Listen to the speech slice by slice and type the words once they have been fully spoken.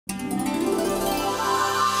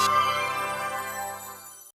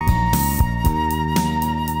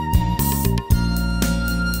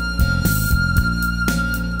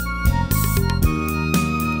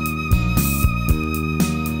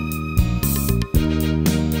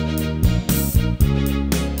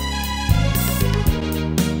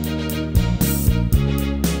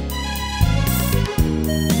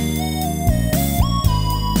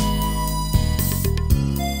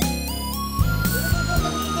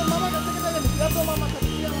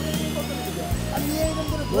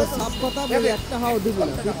সব কথা বলে একটা হাও দিব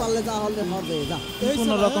না তুই পারলে যা হলে হবে যা এই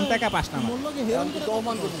কোন রকম টাকা পাস না মোর লগে হেরাম করে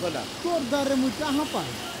অপমান করছ কয়টা তোর দারে মুই টাকা পাই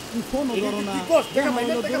তুই ফোন ধরো না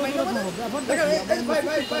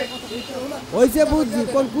ওইছে বুঝছি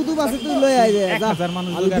কোন কুতুব আছে তুই লই আই রে যা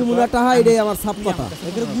আমি দিমুনা টাকা রে আমার সব কথা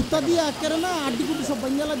এগুলো গুত্তা দিয়া করে না আড্ডি কুটি সব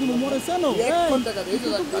বাঙ্গালা দিমু মরেছে না 1 টাকা দিই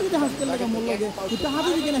তুই যদি হাসতে লাগা মোর লগে তুই টাকা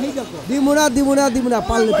দিবি কেন হেই দেখো দিমুনা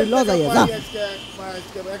পারলে তুই ল যাইয়া যা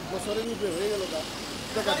আজকে এক বছরের উপরে হয়ে গেল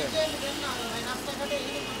টাকা দে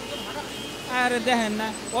আরে দেখেন না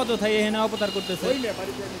কত থাই এখানে অপতার করতেছে ওই না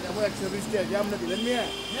বাড়িতে যাবো 120 টাকা আপনি দিলেন মিয়া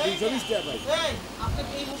 220 টাকা ভাই এই আপনি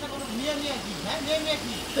এই ভাষা কোন মিয়া কি হ্যাঁ মিয়া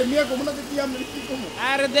কি তে মিয়া কোমনা কি আপনি কি কমু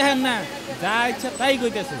আরে দেখেন না যা ইচ্ছা তাই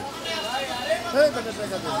কইতেছে এই বেটা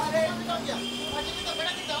টাকা দে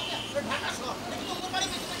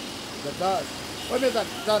দাদা ওই না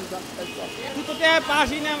জান তুই তো টাকা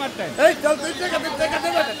পাসই না আমার টাকা এই চল তুই টাকা দে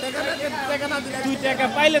বেটা টাকা না দিলে তুই টাকা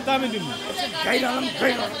পাইলে তো আমি দিব গাইলাম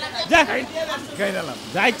যা গাইলাম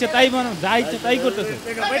যা ইচ্ছা তাই বানো যা ইচ্ছা তাই করতেছে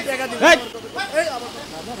টাকা দিলে এই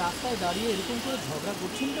দাদা রাস্তায় দাঁড়িয়ে এরকম করে ঝগড়া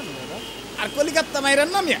করছেন কেন দাদা আর কলিকাতা মাইরার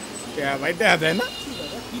নাম ইয়া টাকা ভাই টাকা দেয় না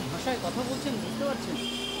কি ভাষায় কথা বলছেন বুঝতে পারছেন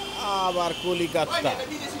আবার কলিকাতা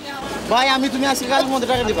ভাই আমি তুমি আজকে কালকের মধ্যে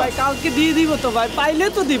টাকা দিবা ভাই কালকে দিয়ে দিব তো ভাই পাইলে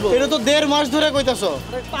তো দিব এটা তো 1.5 মাস ধরে কইতাছো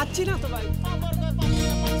পাচ্ছি না তো ভাই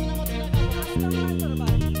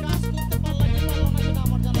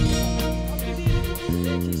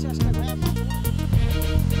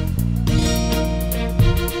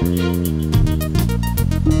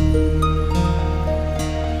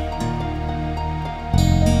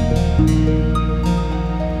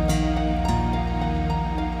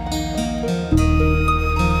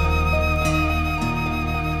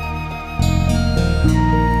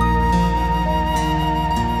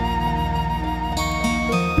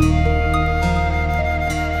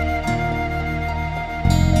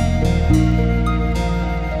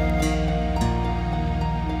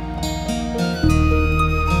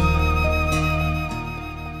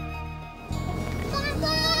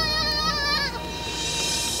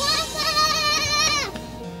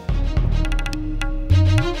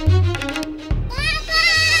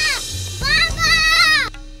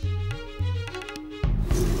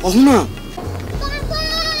না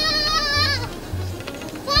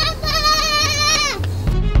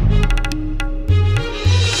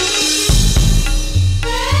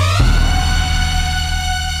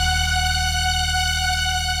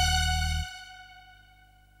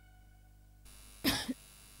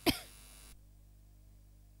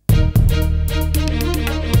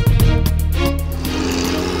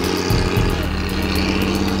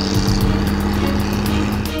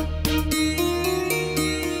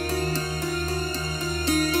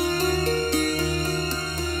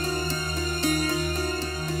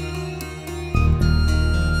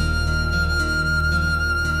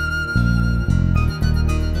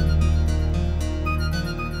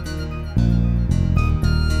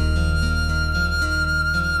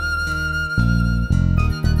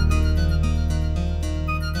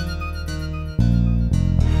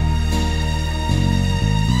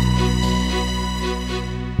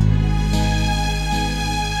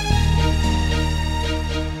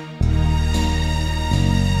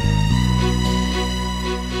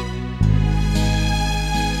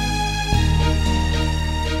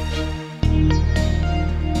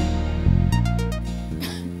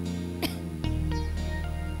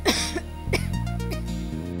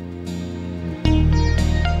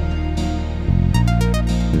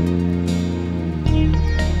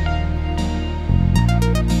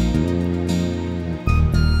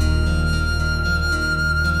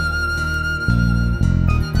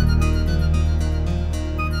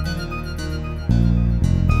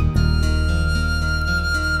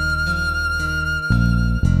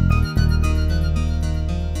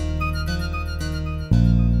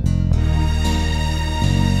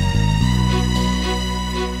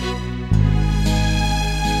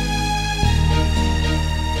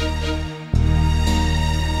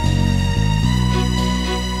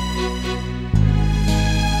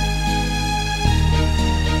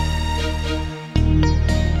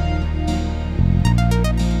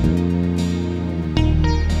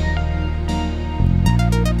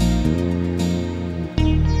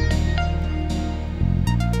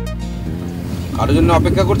কারোর জন্য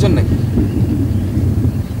অপেক্ষা করছেন নাকি?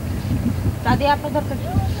 দাদি আপনার দরকার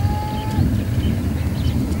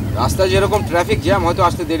রাস্তায় যেরকম ট্রাফিক জ্যাম হয়তো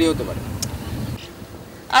আসতে দেরি হতে পারে।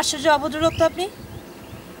 আশ্চর্য অভদ্র লোক তো আপনি।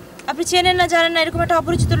 আপনি চেনেন না জানেন না এরকম একটা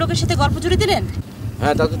অপরিচিত লোকের সাথে গল্প জুড়ে দিলেন।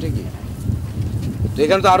 হ্যাঁ তা তো ঠিকই, তো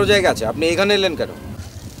এখানে তো আরো জায়গা আছে, আপনি এখানে এলেন কেন?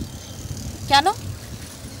 কেন?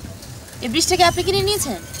 এই ব্রিজটাকে আপনি কিনে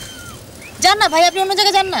নিয়েছেন? যান না ভাই, আপনি অন্য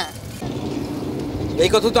জায়গায় যান না। এই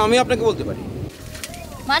কথা তো আমি আপনাকে বলতে পারি।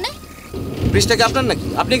 মানে ব্রিজটাকে আপনার নাকি?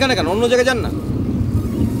 আপনি এখানে কেন? অন্য জায়গায় যান না।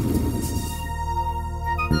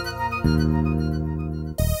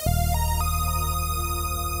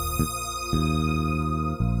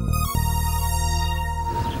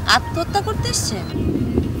 আত্মহত্যা করতে এসছেন?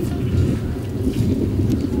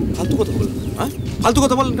 ফালতু কথা বলেন, হ্যাঁ? ফালতু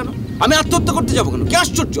কথা বলেন কেন? আমি আত্মহত্যা করতে যাবো কেন? কি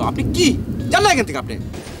আশ্চর্য! আপনি কি জান না এখান থেকে? আপনি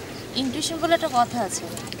ইনটিউশন বলে একটা কথা আছে,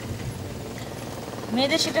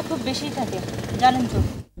 মেয়েদের সেটা খুব বেশিই থাকে, জানেন তো।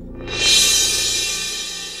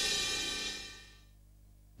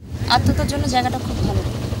 আত্মহত্যার জন্য জায়গাটা খুব ভালো।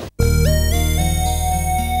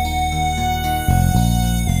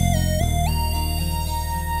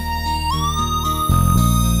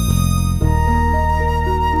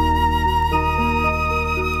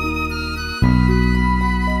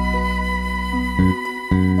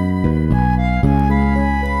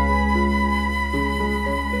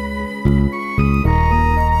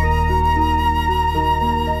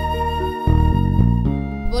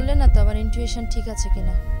 বললেন না তো আমার ইনটিউশন ঠিক আছে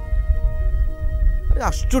কিনা। আরে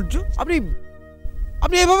আশ্চর্য! আপনি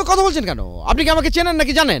আপনি এইভাবে কথা বলছেন কেন? আপনি কি আমাকে চেনেন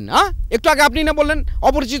নাকি জানেন? হ্যাঁ, একটু আগে আপনি না বললেন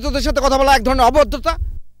অপরিচিতদের সাথে কথা বলা এক ধরনের অভদ্রতা।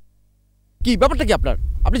 কি ব্যাপারটা কি আপনার?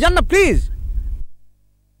 আপনি জান না প্লিজ।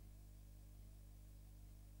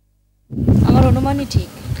 আমার অনুমানই ঠিক।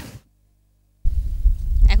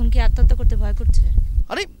 এখন কি আত্মহত্যা করতে ভয় করছে?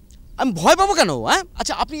 আরে আমি ভয় পাবো কেন? হ্যাঁ,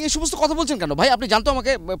 আচ্ছা আপনি এই সমস্ত কথা বলছেন কেন ভাই? আপনি জানতো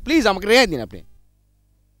আমাকে, প্লিজ আমাকে রেহাই দিন আপনি।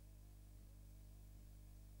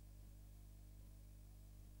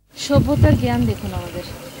 সভ্যতার জ্ঞান দেখুন আমাদের।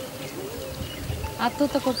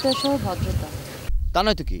 আত্মহত্যা করতে আসাও ভদ্রতা। তা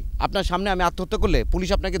নয় তো কি? আপনার সামনে আমি আত্মহত্যা করলে পুলিশ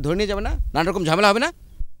আপনাকে ধরে নিয়ে যাবে না? নানা রকম ঝামেলা হবে না?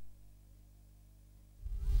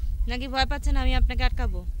 নাকি ভয় পাচ্ছেন আমি আপনাকে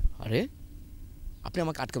আটকাবো? আরে আপনি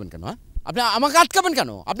আমাকে আটকাবেন কেন? হ্যাঁ, আপনি আমাকে আটকাবেন কেন?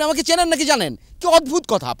 আপনি আমাকে চেনেন নাকি জানেন? কি অদ্ভুত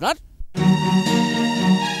কথা আপনার।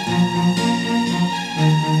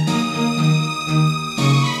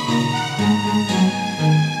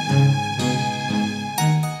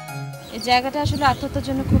 এই জায়গাটা আসলে আত্মহত্যার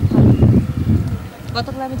জন্য খুব ভালো।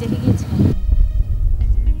 গতকাল আমি দেখে গিয়েছিলাম।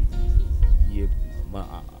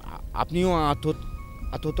 আপনিও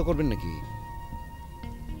আত্মহত্যা করবেন নাকি?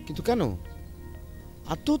 কিন্তু কেন?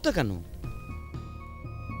 আত্মহত্যা কেন?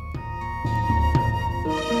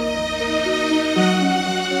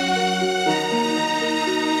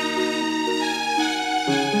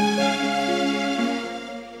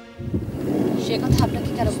 সে কথা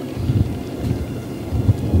আপনাকে কেন বলি?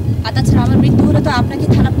 আর তাছাড়া আমার মৃত্যু হলে তো আপনাকে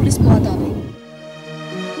থানা পুলিশ পোহাতে হবে।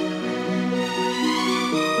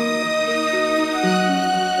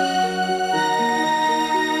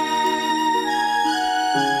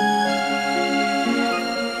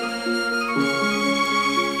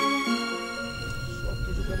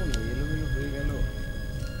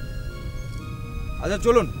 আচ্ছা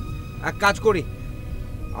চলুন এক কাজ করি,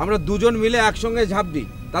 আমরা দুজন মিলে একসঙ্গে ঝাঁপ দিই,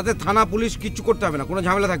 তাতে থানা পুলিশ কিচ্ছু করতে হবে না, কোনো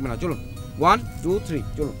ঝামেলা থাকবে না। চলুন 1 2 3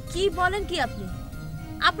 চলুন। কি বলেন কি আপনি?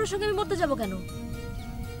 আপনার সঙ্গে আমি মরতে যাব কেন?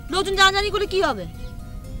 লোকজন জানাজানি করে কি হবে?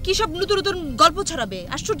 কি সব নতুন নতুন গল্প ছড়াবে?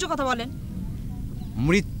 আশ্চর্য কথা বলেন।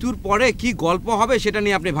 মৃত্যুর পরে কি গল্প হবে সেটা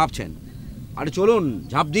নিয়ে আপনি ভাবছেন। আরে চলুন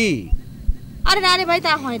ঝাঁপ দিই। আরে না রে ভাই,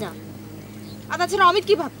 তা হয় না। আর তাছাড়া অমিত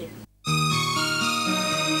কি ভাববে?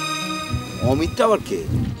 অমিতটা আবার কে?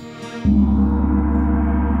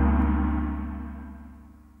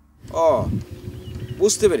 ও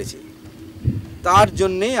বুঝতে পেরেছি, তার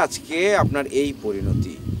জন্যে আজকে আপনার এই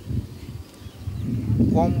পরিণতি।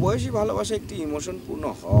 কম বয়সী ভালোবাসা একটি ইমোশন পূর্ণ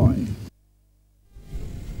হয়।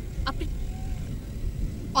 আপনি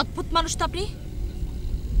অদ্ভুত মানুষ তো।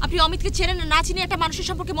 আপনি অমিতকে চেনেন না চিনে একটা মানুষের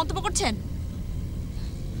সম্পর্কে মন্তব্য করছেন।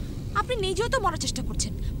 আপনি নিজেও তো মরার চেষ্টা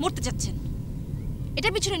করছেন, মরতে যাচ্ছেন। এটা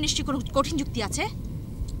পিছনে নিশ্চয়ই কোনো কঠিন যুক্তি আছে।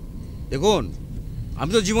 দেখুন,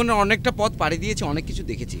 আমি তো জীবনের অনেকটা পথ পাড়ি দিয়েছি, অনেক কিছু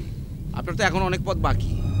দেখেছি। আপনার তো এখন অনেক পথ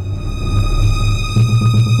বাকি।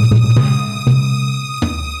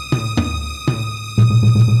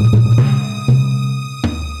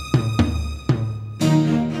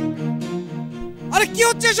 আরে কি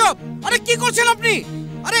হচ্ছে এসব? আরে কি করছেন আপনি?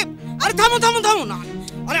 আরে আরে থামুন থামুন থামুন না।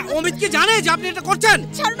 আরে অমিত কি জানে যে আপনি এটা করছেন?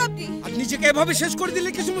 ছাড়ুন আপনি। আর নিজেকে এভাবে শেষ করে দিলে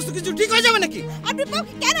কি সমস্ত কিছু ঠিক হয়ে যাবে নাকি? আপনি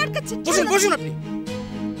পাওকে কেন আটকাচ্ছেন? বসুন বসুন আপনি।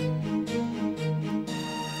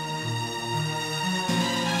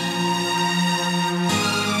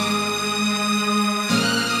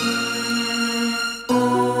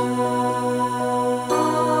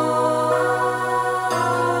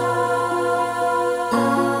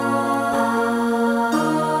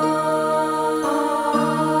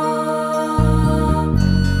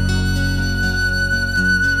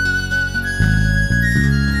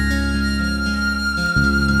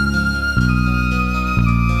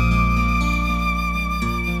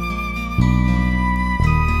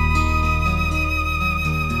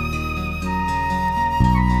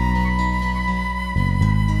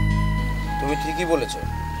 ঠিকই বলেছ,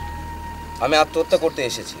 আমি আত্মহত্যা করতে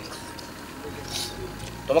এসেছি।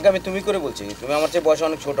 তোমাকে আমি তুমি করে বলছি, তুমি আমার চেয়ে বয়সে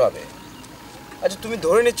অনেক ছোট হবে। আচ্ছা তুমি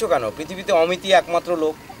ধরে নিচ্ছ কেন পৃথিবীতে অমিতই একমাত্র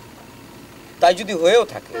লোক? তাই যদি হয়েও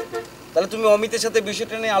থাকে তাহলে তুমি অমিতের সাথে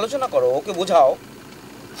বিষয়টা নিয়ে আলোচনা করো, ওকে বোঝাও।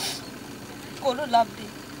 কোনো লাভ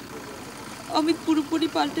নেই, অমিত পুরোপুরি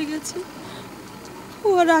পাল্টে গেছে। ও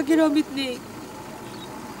আর আগের অমিত নেই।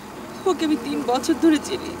 ওকে আমি 3 বছর ধরে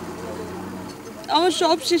চিনি, আমার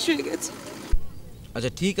সব শেষ হয়ে গেছে।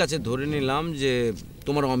 আচ্ছা ঠিক আছে, ধরে নিলাম যে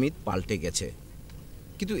তোমার অমিত পাল্টে গেছে,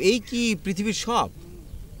 কিন্তু এই কি পৃথিবীর সব?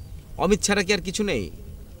 অমিত ছাড়া কি আর কিছু নেই?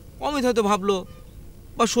 অমিত হয়তো ভাবলো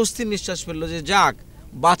বা স্বস্তির নিঃশ্বাস ফেললো যে যাক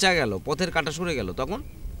বাঁচা গেল, পথের কাঁটা সরে গেল। তখন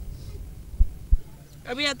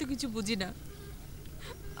আমি এত কিছু বুঝি না,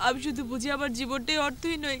 আমি শুধু বুঝি আমার জীবনটাই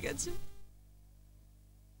অর্থহীন হয়ে গেছে।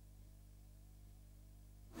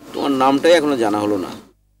 তোমার নামটাই এখনো জানা হলো না।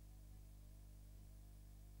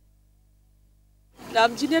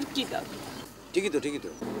 নাম জেনে আর কি লাভ? ঠিকই তো, ঠিকই তো।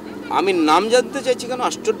 আমি নাম জানতে চাইছি কেন?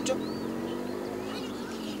 আশ্চর্য।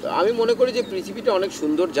 আমি মনে করি যে পৃথিবীটা অনেক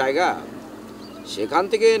সুন্দর জায়গা, সেখান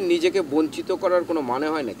থেকে নিজেকে বঞ্চিত করার কোনো মানে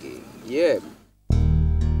হয় নাকি?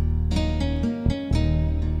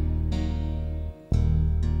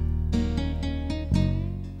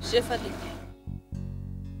 শেফালি।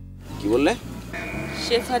 কি বললে?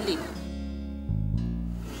 শেফালি।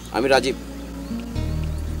 আমি রাজীব।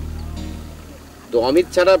 তো অমিত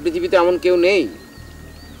ছাড়া পৃথিবীতে এমন কেউ নেই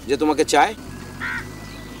যে তোমাকে চায়?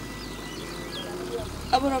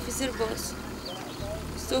 আমার অফিসের বস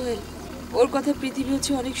সোহেল, ওর কথা পৃথিবী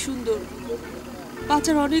হচ্ছে অনেক সুন্দর,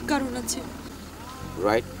 বাঁচার অনেক কারণ আছে।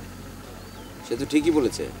 রাইট, সে তো ঠিকই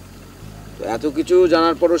বলেছে। তো এত কিছু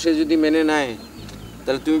জানার পরও সে যদি মেনে নেয়,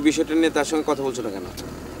 তাহলে তুমি বিষয়টা নিয়ে তার সঙ্গে কথা বলছো না কেন?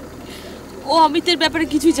 ও অমিতের ব্যাপারে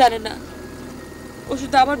কিছুই জানে না, ও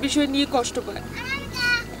শুধু আমার বিষয় নিয়ে কষ্ট পায়।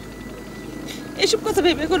 এসব কথা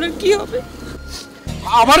ভেবে এখন আর কি হবে?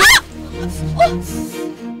 আবার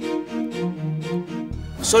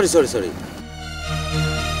সরি সরি সরি।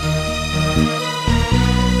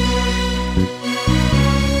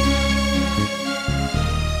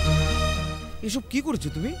 এসব কি করেছো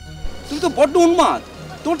তুমি? তুমি তো বড্ড উন্মাদ,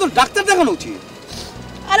 তোমার তো ডাক্তার দেখানো উচিত।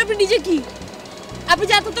 আর আপনি নিজে কি? আপনি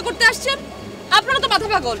যে আত্মহত্যা করতে আসছেন, আপনারও তো মাথা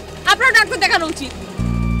পাগল, আপনারও ডাক্তার দেখানো উচিত।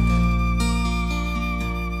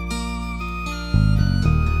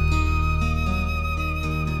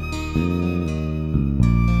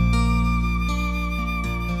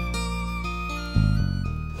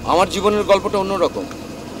 আমার জীবনের গল্পটা অন্যরকম।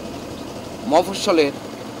 মফস্বলের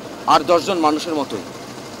আর 10 জন মানুষের মতো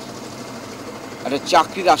একটা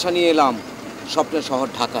চাকরির আশা নিয়ে এলাম স্বপ্নের শহর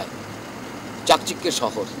ঢাকায়। চাকচিক্যের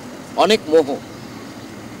শহর, অনেক মোহ,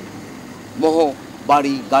 মোহ,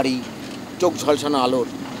 বাড়ি গাড়ি, চোখ ঝলসানো আলোর।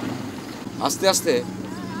 আস্তে আস্তে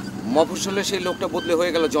মফস্বলের সেই লোকটা বদলে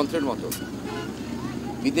হয়ে গেল যন্ত্রের মতো।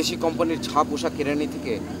 বিদেশি কোম্পানির ছাপ পোশাক কেরানি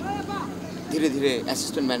থেকে ধীরে ধীরে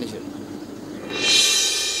অ্যাসিস্ট্যান্ট ম্যানেজার।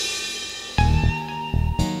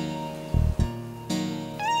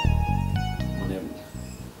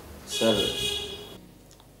 স্যার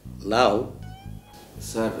নাও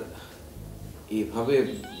স্যার, এভাবে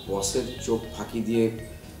বসের চোখ ফাঁকি দিয়ে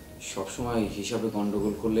সবসময় হিসাবে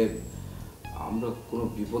গন্ডগোল করলে আমরা কোনো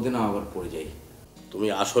বিপদে না আবার পড়ে যাই। তুমি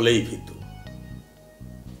আসলেই ভীতু।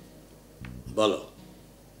 বলো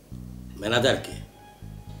ম্যানেজারকে,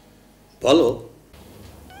 বলো।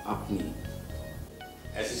 আপনি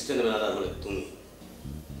অ্যাসিস্ট্যান্ট ম্যানেজার হলে তুমি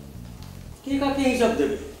কে কাকে হিসাব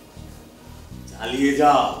দেবে? চালিয়ে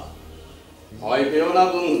যাও, ভয় পেও না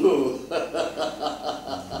বন্ধু।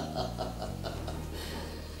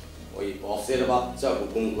 ওই বসের বাচ্চা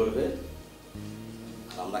হুকুম করবে,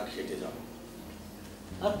 আমরা খেটে যাব।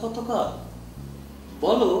 আর কতকাল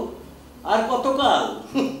বলো, আর কতকাল?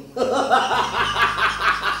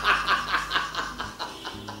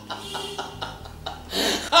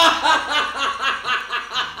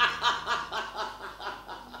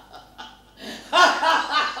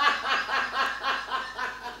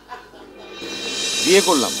 বিয়ে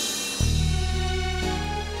করলাম।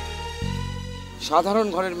 সাধারণ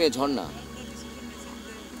ঘরের মেয়ে ঝর্ণা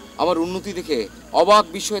আমার উন্নতি দেখে অবাক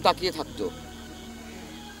বিস্ময়ে তাকিয়ে থাকতো,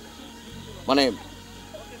 মানে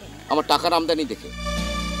আমার টাকার আমদানি দেখে।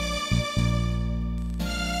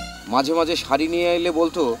 মাঝে মাঝে শাড়ি নিয়ে এলে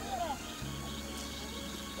বলতো,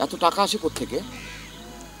 এত টাকা আসে কোত্থেকে?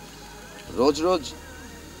 রোজ রোজ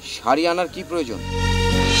শাড়ি আনার কি প্রয়োজন?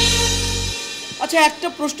 আচ্ছা একটা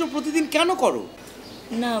প্রশ্ন প্রতিদিন কেন করো?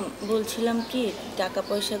 না, বলছিলাম কি টাকা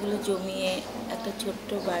পয়সাগুলো জমিয়ে একটা ছোট্ট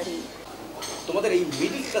বাড়ি। তোমাদের এই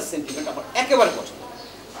মিডল ক্লাস সেন্টিমেন্ট আমার একেবারে পছন্দ।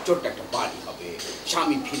 ছোট্ট একটা বাড়ি হবে,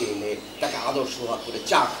 স্বামী ফিরে এলে তাকে আদর সোহাগ করে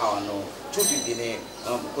চা খাওয়ানো, ছুটির দিনে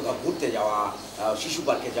কোথাও ঘুরতে যাওয়া, শিশু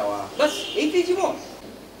পার্কে যাওয়া, বাস এইটাই জীবন।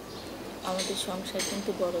 আমাদের সংসার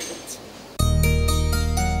কিন্তু বড় হচ্ছে।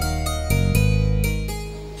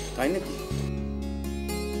 তাই নাকি?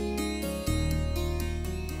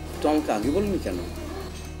 তো আমাকে আগে বলনি কেন?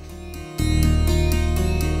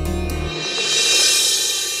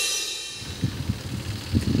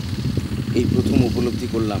 এই প্রথম উপলব্ধি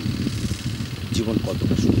করলাম জীবন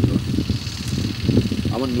কতটা সুন্দর।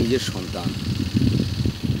 আমার নিজের সন্তান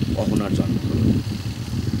অহনার জন্ম হলো।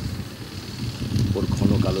 ওর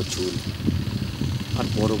ঘন কালো চুল আর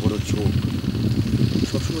বড় বড় চোখ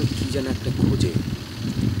সবসময় কি যেন একটা খোঁজে।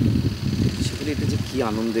 সেখানে এটা যে কি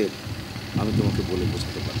আনন্দের আমি তোমাকে বলে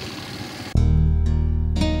বোঝাতে পারবো না।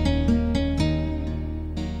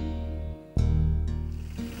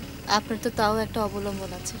 আপনার তো তাও একটা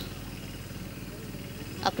অবলম্বন আছে,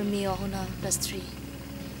 আপনার মেয়ে অহনা, আপনার স্ত্রী,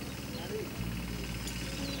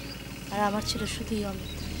 আর আমার ছিল শুধুই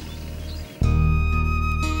অমিত।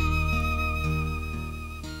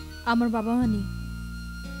 আমার বাবা মা নেই,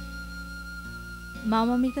 মা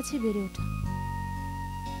মামির কাছে বেড়ে ওঠা,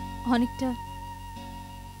 অনেকটা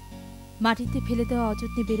মাটিতে ফেলে দেওয়া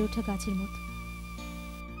অযত্নে বেড়ে ওঠা গাছের মতো।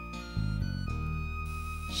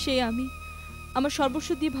 সে আমি আমার সর্বস্ব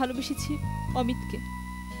দিয়ে ভালোবেসেছি অমিতকে,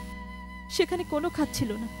 সেখানে কোনো খাত ছিল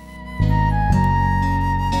না।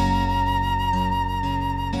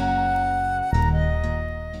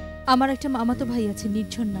 আমার একটা মামাতো ভাই আছে,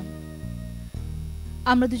 নির্ঝর নাম।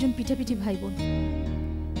 আমরা দুজন পিঠাপিঠি ভাই বোন।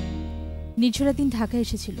 নির্ঝর একদিন ঢাকায়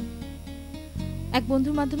এসেছিল, এক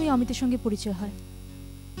বন্ধুর মাধ্যমেই অমিতের সঙ্গে পরিচয় হয়।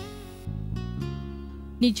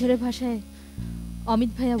 নির্ঝরের ভাষায়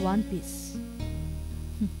অমিত ভাইয়া ওয়ান পিস।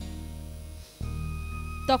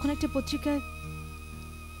 তখন একটা পত্রিকায়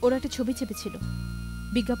ওরা একটা ছবি চেপেছিল,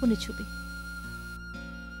 বিজ্ঞাপনের ছবি।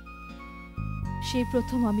 সেই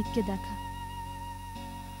প্রথম অমিতকে দেখা।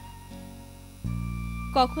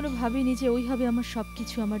 কখনো ভাবিনি যে ওই হবে আমার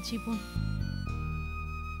সবকিছু, আমার জীবন।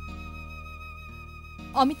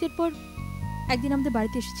 অমিতের পর একদিন আমাদের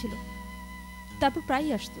বাড়িতে এসেছিল, তারপর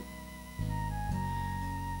প্রায়ই আসতো।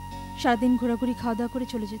 সারাদিন ঘোরাঘুরি, খাওয়া দাওয়া করে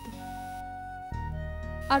চলে যেত।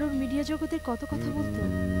 আর ওর মিডিয়া জগতের কত কথা বলতো।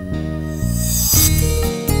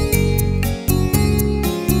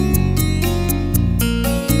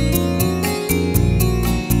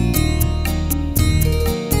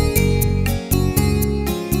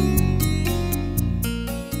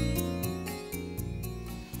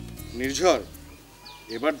 নির্ঝর,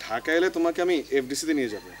 এবার ঢাকা এলে তোমাকে আমি এফডিসিতে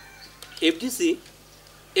নিয়ে যাব। এফডিসি?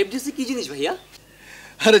 এফডিসি কি জিনিস ভাইয়া?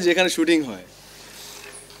 আরে যেখানে শুটিং হয়,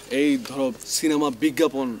 এই ধরো সিনেমা,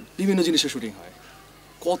 বিজ্ঞাপন, বিভিন্ন জিনিসের শুটিং হয়।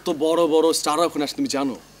 কত বড় বড় স্টাররা ওখানে আসে তুমি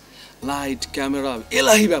জানো? লাইট, ক্যামেরা,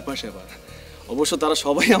 এলাহি ব্যাপার সেবার। অবশ্য তারা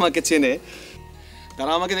সবাই আমাকে চেনে।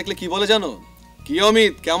 তারা আমাকে দেখলে কি বলে জানো? কি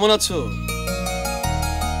অমিত, কেমন আছো?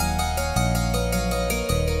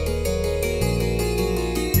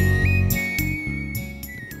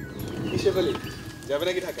 যাবে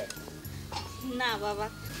নাকি ঢাকায়? না বাবা,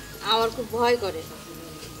 আমার খুব ভয় করে।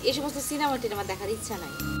 এই সমস্ত সিনেমা টিনেমা দেখার ইচ্ছা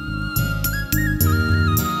নাই।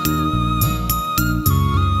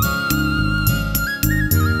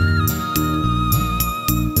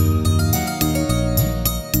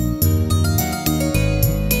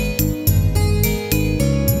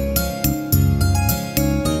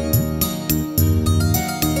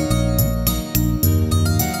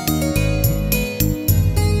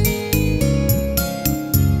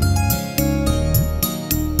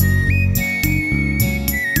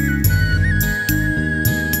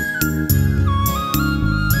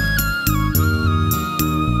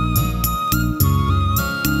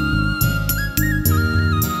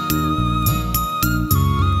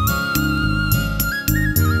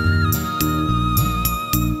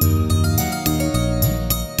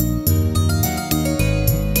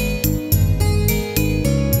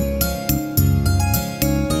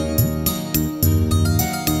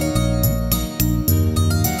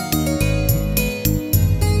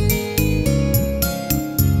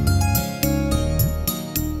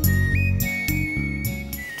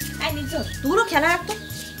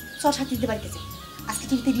 সাথীদের বাড়িতে যাই, আজকে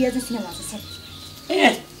টিভিতে রিয়াজের সিনেমা আছে স্যার।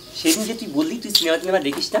 সেদিন যে তুই বললি তুই সিনেমা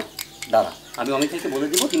দেখিস না, দাঁড়া আমি অমিত ভাইকে বলে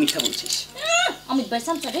দেবো তুই মিথ্যা বলছিস। অমিত ভাই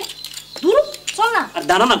সামনে রে, দূর চল না। আর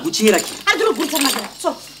দাঁড়া না, গুছিয়ে রাখি। আর দূর গুছান না,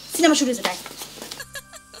 চল সিনেমা শুরু হয়েছে।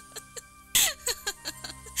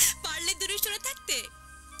 পারলে দূরে সরে থাকতে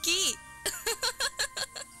কি?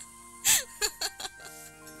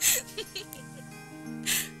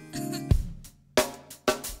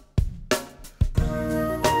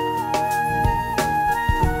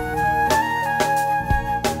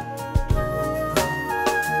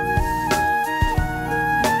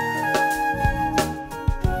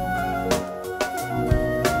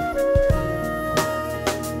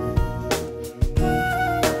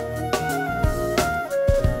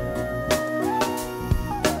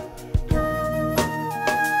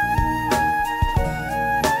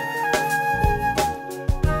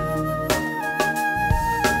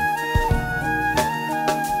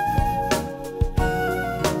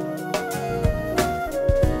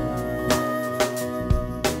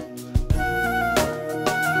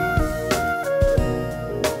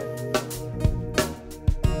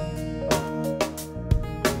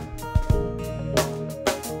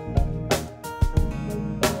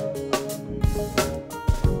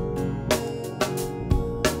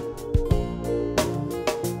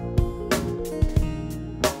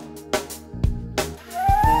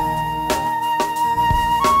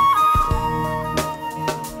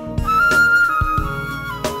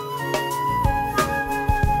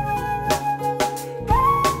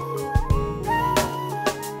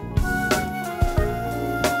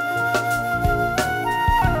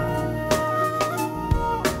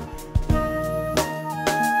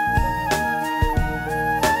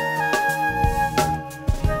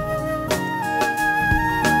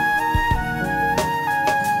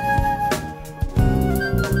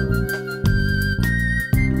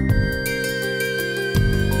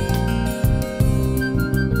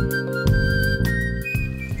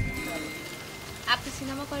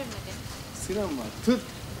 সিনেমা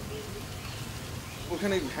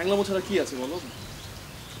ওখানে হ্যাংলামো ছাড়া কি আছে বলো?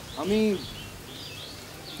 আমি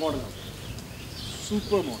মডেল,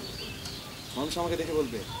 সুপার মডেল। মানুষ আমাকে দেখে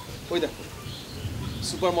বলবে ওই দেখো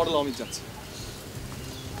সুপার মডেল অমিত যাচ্ছে।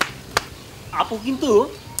 আপু কিন্তু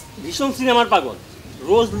ভীষণ সিনেমার পাগল,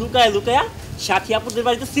 রোজ লুকায় লুকায়া সাথী আপুদের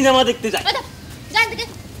বাড়িতে সিনেমা দেখতে যায়।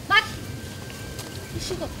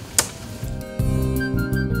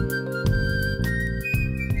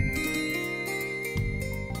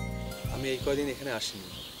 আমি এই কয়দিন এখানে আসিনি,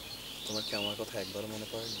 তোমার কি আমার কথা একবারও মনে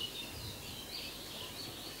পড়েনি?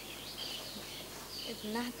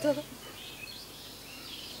 না তো,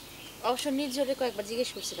 অবশ্য নির্ঝরে কয়েকবার জিজ্ঞেস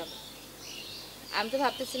করছিলাম। আমি তো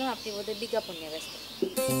ভাবতেছিলাম আপনি বোধহয় বিজ্ঞাপন নিয়ে ব্যস্ত।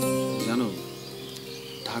 জানো,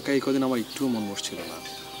 ঢাকায় এই কদিন আমার একটুও মন বসছিল না,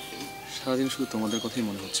 সারাদিন শুধু তোমাদের কথাই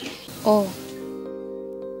মনে হচ্ছিল। ও,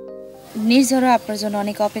 নির্ঝরও আপনার জন্য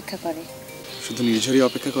অনেক অপেক্ষা করে। শুধু নির্ঝরই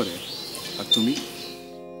অপেক্ষা করে? আর তুমি?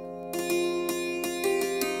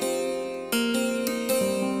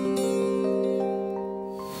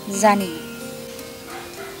 জানি না।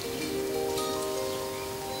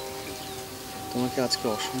 তোমাকে আজকে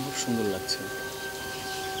অসম্ভব সুন্দর লাগছে।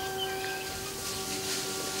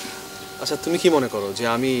 আচ্ছা, তুমি কি মনে করো যে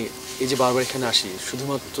আমি এই যে বারবার এখানে আসি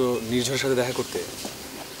শুধুমাত্র নির্ঝরের সাথে দেখা করতে?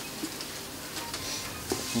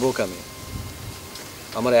 বোকামি।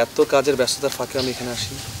 আমার এত কাজের ব্যস্ততার ফাঁকে আমি এখানে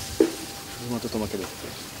আসি শুধুমাত্র তোমাকে দেখতে।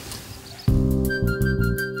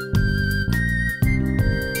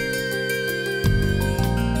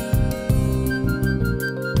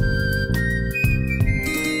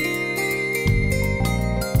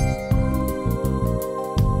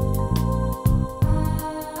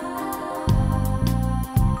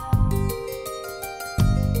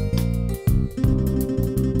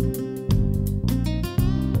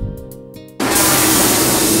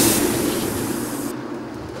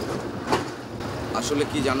 আসলে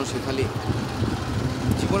কি জানো শেফালি,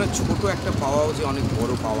 জীবনে ছোট একটা পাওয়াও যে অনেক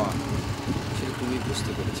বড় পাওয়া সেটা তুমি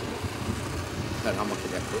বুঝতে পেরেছিলে। আর আমাকে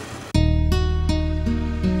দেখো,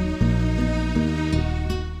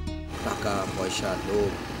 টাকা পয়সা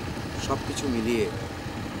লোভ সব কিছু মিলিয়ে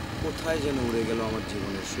কোথায় যেন উড়ে গেল আমার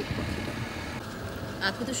জীবনের সুখ পাখিটা।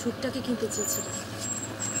 আপনি তো সুখটাকে কিনতে চেয়েছিলেন,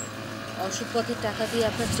 অসুখ পথের টাকা দিয়ে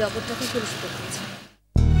আপনার জগৎটাকে কলুষিত করেছেন।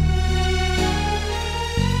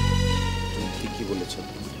 ঠিকই বলেছ।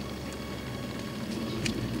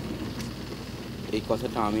 এই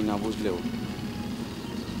কথাটা আমি না বুঝলেও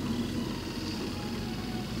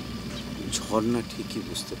ঝর্ণা ঠিকই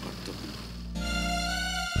বুঝতে পারত।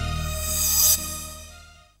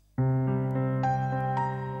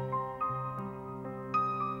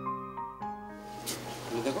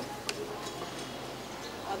 দেখো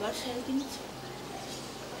আবার শাড়ি কিনেছ?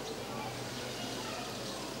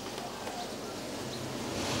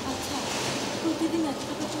 আচ্ছা, প্রতিদিন এত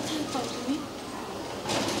টাকা কোথায় পাও তুমি?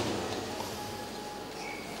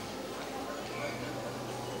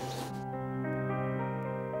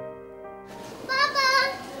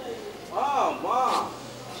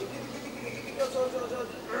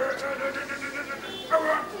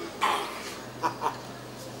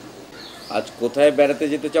 আজ কোথায় বেড়াতে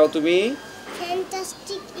যেতে চাও তুমি?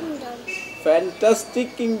 Fantastic kingdom. ফ্যান্টাস্টিক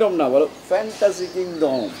কিংডম না, বলো fantasy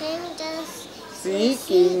kingdom. C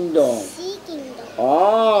kingdom. C kingdom.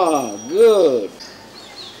 Good.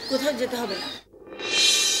 কোথাও যেতে হবে না।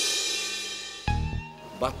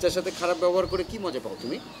 বাচ্চার সাথে খারাপ ব্যবহার করে কি মজা পাও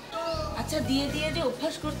তুমি? আচ্ছা, দিয়ে দিয়ে যে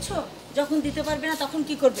অভ্যাস করছো, যখন দিতে পারবে না তখন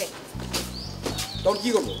কি করবে? তখন কি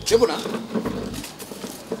করবো? দেবো না।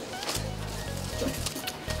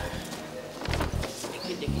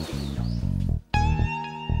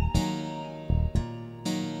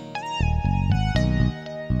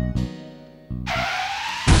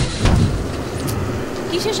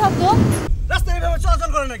 কিসের শব্দ? রাস্তায় এভাবে চলাচল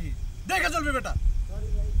করে নাকি? দেখে চলবে বেটা।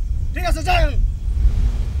 ঠিক আছে, যাই।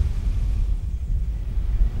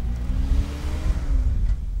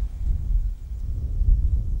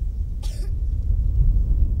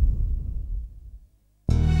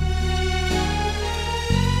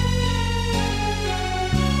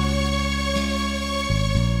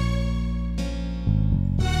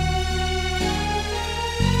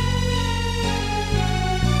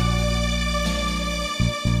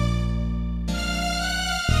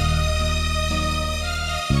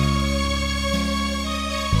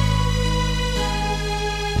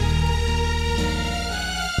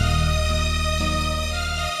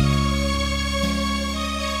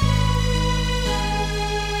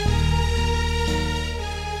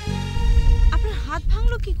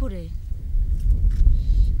 কি করে?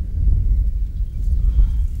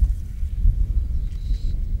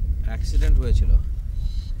 অ্যাক্সিডেন্ট হয়েছিল,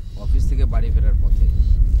 অফিস থেকে বাড়ি ফেরার পথে।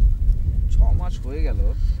 6 মাস হয়ে গেল,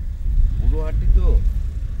 বুড়ো হাড্ডি তো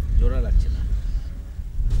জোড়া লাগছে না।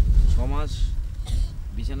 6 মাস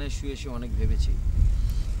বিছানায় শুয়ে শুয়ে অনেক ভেবেছি,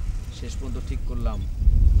 শেষ পর্যন্ত ঠিক করলাম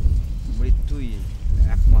মৃত্যুই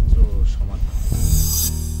একমাত্র সমাধান।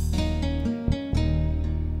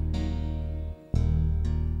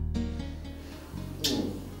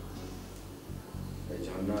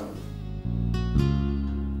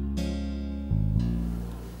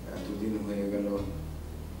 এতদিন হয়ে গেল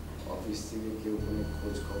অফিস থেকে কেউ কোনো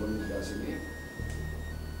খোঁজ খবর নিতে আসেনি।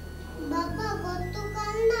 বাবা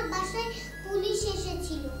গতকাল না বাসায় পুলিশ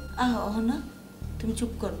এসেছিল। অহনা, তুমি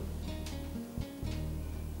চুপ করো।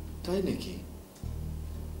 তাই নাকি?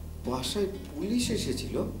 বাসায় পুলিশ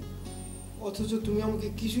এসেছিল, অথচ তুমি আমাকে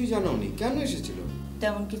কিছুই জানাওনি। কেন এসেছিল?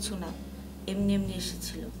 তেমন কিছু না, এমনি এমনি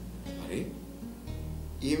এসেছিল। আরে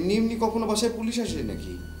এমনি এমনি কখনো বাসায় পুলিশ আসে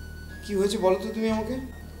নাকি? কি হয়েছে বলো তো তুমি আমাকে।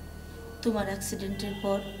 তোমার অ্যাক্সিডেন্টের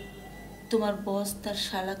পর তোমার বস তার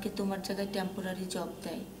শালাকে তোমার জায়গায় টেম্পোরারি জব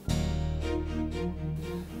দেয়।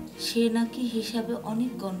 সে নাকি হিসাবে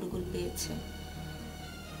অনেক গন্ডগোল পেয়েছে,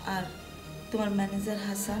 আর তোমার ম্যানেজার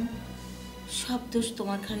হাসান সব দোষ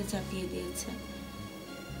তোমার ঘাড়ে চাপিয়ে দিয়েছে।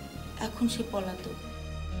 এখন সে পলাতক।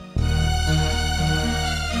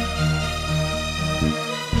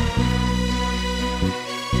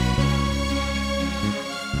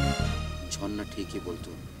 ঝর্ণা ঠিকই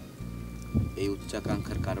বলতো, এই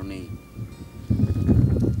উচ্চাকাঙ্ক্ষার কারণেই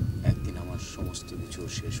একদিন আমার সমস্ত কিছু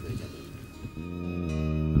শেষ হয়ে যাবে।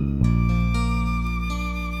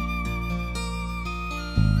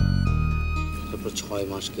 তারপর 6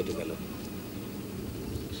 মাস কেটে গেল,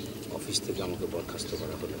 অফিস থেকে আমাকে বরখাস্ত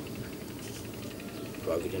করা হলো।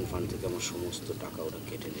 প্রভিডেন্ট ফান্ড থেকে আমার সমস্ত টাকা ওরা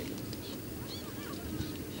কেটে নিল।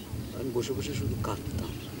 আমি বসে বসে শুধু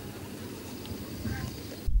কাঁদতাম।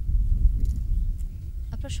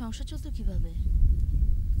 আপনার সংসার চলতো কিভাবে?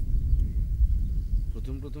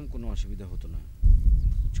 প্রথম কোনো অসুবিধা হতো না,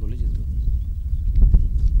 চলে যেত।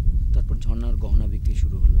 তারপর ঝর্ণার গহনা বিক্রি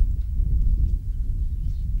শুরু হলো।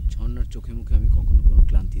 ঝর্ণার চোখে মুখে আমি কখনো কোনো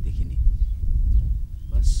ক্লান্তি দেখিনি।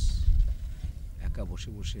 বাস একা বসে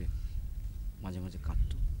বসে মাঝে মাঝে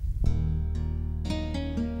কাঁদত।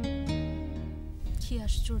 কি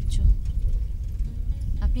আশ্চর্য,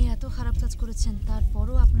 আপনি এত খারাপ কাজ করেছেন,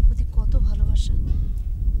 তারপরও আপনার প্রতি কত ভালোবাসা।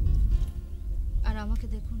 আর আমাকে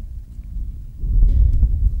দেখুন,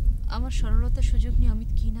 আমার সরলতার সুযোগ নিয়ে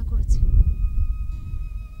অমিত কি না করেছে।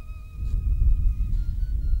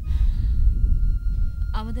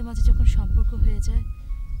 আমাদের মাঝে যখন সম্পর্ক হয়ে যায়,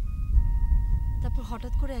 তারপর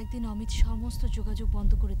হঠাৎ করে একদিন অমিত সমস্ত যোগাযোগ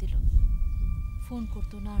বন্ধ করে দিল। ফোন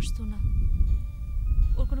করতো না, আসতো না,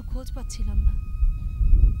 ওর কোনো খোঁজ পাচ্ছিলাম না।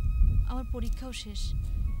 আমার পরীক্ষাও শেষ,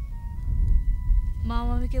 মা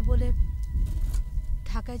মামিকে বলে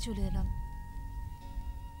ঢাকায় চলে এলাম।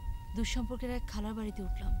 দুঃসম্পর্কের এক খালার বাড়িতে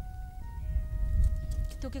উঠলাম,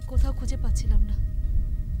 তোকে কোথাও খুঁজে পাচ্ছিলাম না।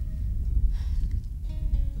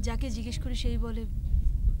 যাকে জিজ্ঞেস করি সেই বলে,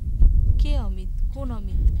 কে অমিত, কোন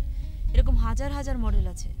অমিত? এরকম হাজার হাজার মডেল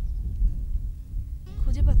আছে,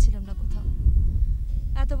 খুঁজে পাচ্ছিলাম না কোথাও।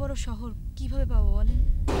 এত বড় শহর কিভাবে পাবো বলেন?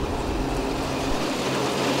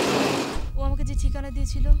 ও আমাকে যে ঠিকানা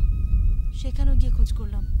দিয়েছিল সেখানেও গিয়ে খোঁজ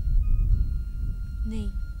করলাম, নেই।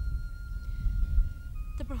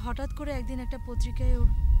 তারপর হঠাৎ করে একদিন একটা পত্রিকায় ওর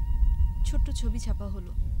ছোট্ট ছবি ছাপা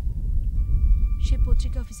হলো। সে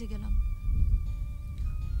পত্রিকা অফিসে গেলাম,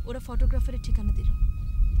 ওরা ফটোগ্রাফারের ঠিকানা দিল।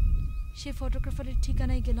 সে ফটোগ্রাফারের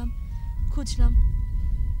ঠিকানায় গেলাম, খুঁজলাম।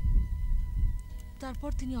 তারপর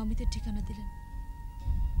তিনি অমিতের ঠিকানা দিলেন,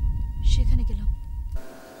 সেখানে গেলাম।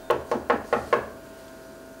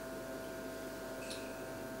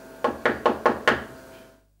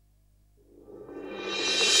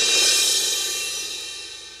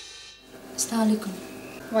 আসসালামু আলাইকুম।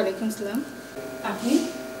 ওয়ালাইকুম আসসালাম। আপনি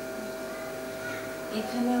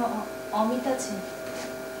এখানে অমিত আছে?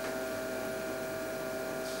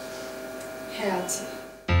 হ্যাঁ আছে।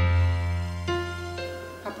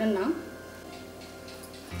 আপনার নাম?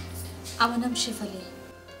 আমার নাম শেফালি।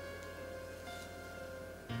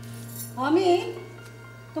 অমিত,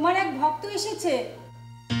 তোমার এক ভক্ত এসেছে,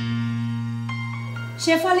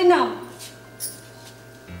 শেফালি নাম।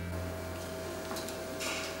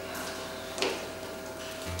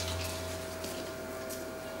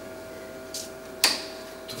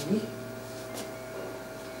 তুমি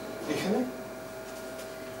এখানে?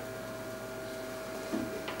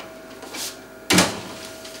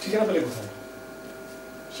 ঠিকানা পেলে কোথায়?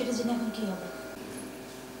 সেটা জেনে এখন কি হবে?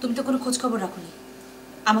 তুমি তো কোনো খোঁজ খবর রাখোনি,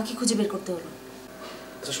 আমাকে খুঁজে বের করতে হলো।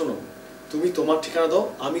 আচ্ছা শোনো, তুমি তোমার ঠিকানা দাও,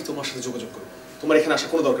 আমি তোমার সাথে যোগাযোগ করবো। তোমার এখানে আসার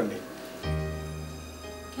কোনো দরকার নেই।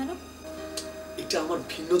 কেন?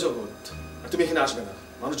 ভিন্ন জগৎ, আর তুমি এখানে আসবে না,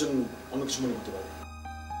 মানুষজন অন্য কিছু মনে করতে পারে।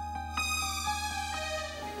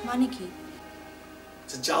 মানে কি?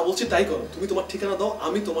 যা বলছি তাই করো, তুমি তোমার ঠিকানা দাও,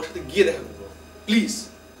 আমি তোমার সাথে গিয়ে দেখা করবো, প্লিজ।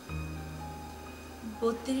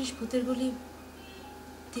 32 ভূতের গলি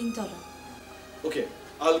 3 তলা। ওকে,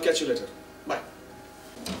 I will catch you later, by.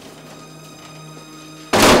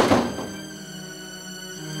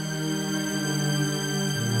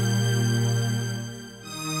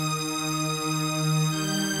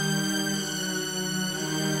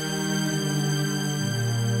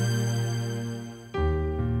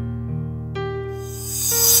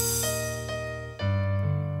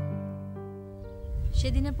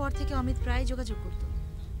 সেদিনের পর থেকে অমিত প্রায় যোগাযোগ করত।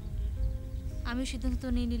 আমিও সিদ্ধান্ত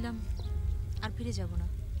নিয়ে নিলাম আর ফিরে যাব না।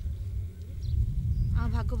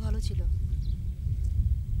 আমার ভাগ্য ভালো ছিল,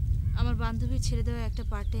 আমার বান্ধবীর ছেড়ে দেওয়া একটা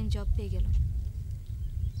পার্ট টাইম জব পেয়ে গেলাম।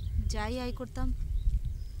 যাই আয় করতাম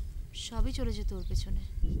সবই চলে যেত ওর পেছনে।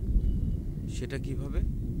 সেটা কিভাবে?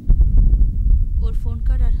 ওর ফোন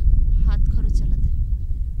কার্ড আর হাত খরচ চালাতে।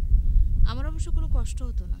 আমার অবশ্য কোনো কষ্ট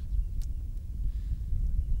হতো না।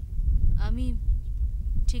 আমি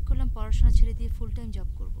ঠিক করলাম পড়াশোনা ছেড়ে দিয়ে ফুল টাইম জব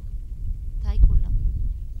করব, তাই করলাম।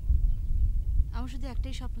 আমার শুধু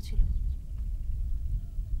একটাই স্বপ্ন ছিল,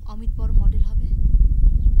 অমিত বড় মডেল হবে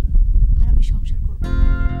আর আমি সংসার করব।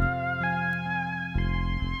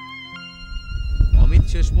 অমিত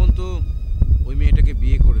শেষ পর্যন্ত ওই মেয়েটাকে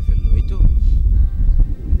বিয়ে করে ফেললো, এই তো?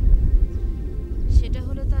 সেটা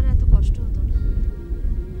হলে তার এত কষ্ট হতো না।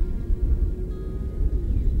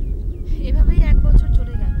 এভাবেই 1 বছর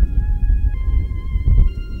চলে গেল।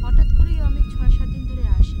 হঠাৎ করেই অমিত 6-7 দিন ধরে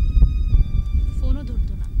আসেনি, ফোনও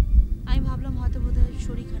ধরতো না। আমি ভাবলাম হয়তো বোধহয়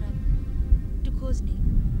শরীর খারাপ, একটু খোঁজ নেই।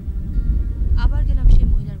 আবার গেলাম সেই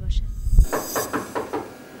মহিলার বাসায়।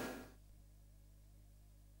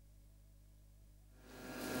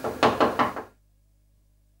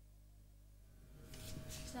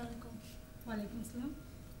 ওয়ালাইকুম আসসালাম।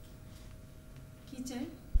 কি চাই?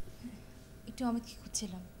 একটু অমিতকে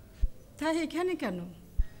খুঁজছিলাম। তাই এখানে কেন?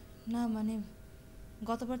 না মানে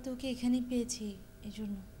গতবার তো ওকে এখানেই পেয়েছি, এই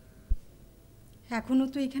জন্য। এখনো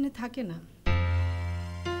তো এখানে থাকে না।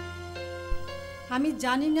 আমি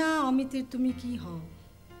জানি না অমিতের তুমি কি হও,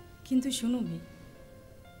 কিন্তু শুনো মেয়ে,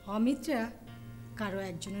 অমিতরা কারো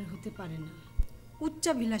একজনের হতে পারে না।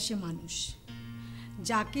 উচ্চাভিলাষী মানুষ,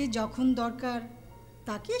 যাকে যখন দরকার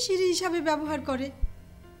তাকে সিঁড়ি হিসাবে ব্যবহার করে।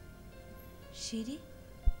 সিঁড়ি?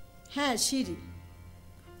 হ্যাঁ সিঁড়ি।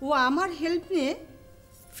 ও আমার হেল্প নিয়ে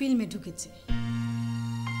ফিল্মে ঢুকেছে।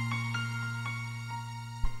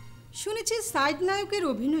 শুনেছি সাইড নায়কের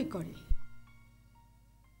অভিনয় করে।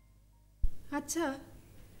 আচ্ছা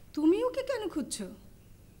তুমি ওকে কেন খুঁজছো?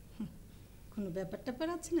 কোনো ব্যাপার ট্যাপার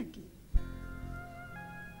আছে নাকি?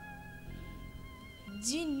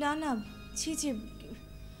 জি না না, ছি ছি,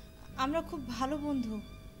 আমরা খুব ভালো বন্ধু।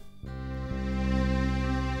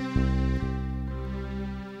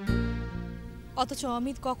 অথচ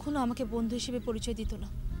অমিত কখনো আমাকে বন্ধু হিসেবে পরিচয় দিত না।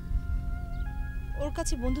 ওর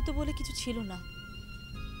কাছে বন্ধুত্ব বলে কিছু ছিল না।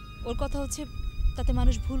 ওর কথা হচ্ছে তাতে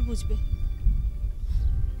মানুষ ভুল বুঝবে,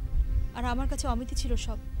 আর আমার কাছে অমিতই ছিল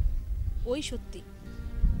সব। ওই সত্যি,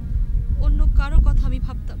 অন্য কারো কথা আমি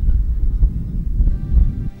ভাবতাম না।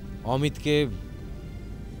 অমিতকে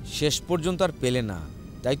শেষ পর্যন্ত আর পেলে না,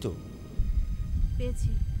 তাই তো? পেয়েছি।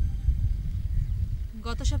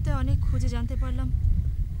 গত সপ্তাহে অনেক খুঁজে জানতে পারলাম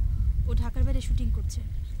ও ঢাকার বাইরে শুটিং করছে।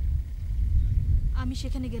 আমি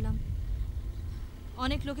সেখানে গেলাম।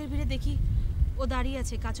 অনেক লোকের ভিড়ে দেখি ও দাঁড়িয়ে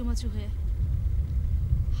আছে কাচুমাচু হয়ে।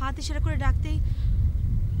 হাত ইশারা করে ডাকতেই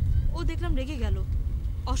ও দেখলাম রেগে গেল,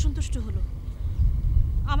 অসন্তুষ্ট হলো।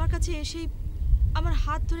 আমার কাছে এসেই আমার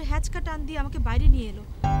হাত ধরে হ্যাচকা টান দিয়ে আমাকে বাইরে নিয়ে এলো।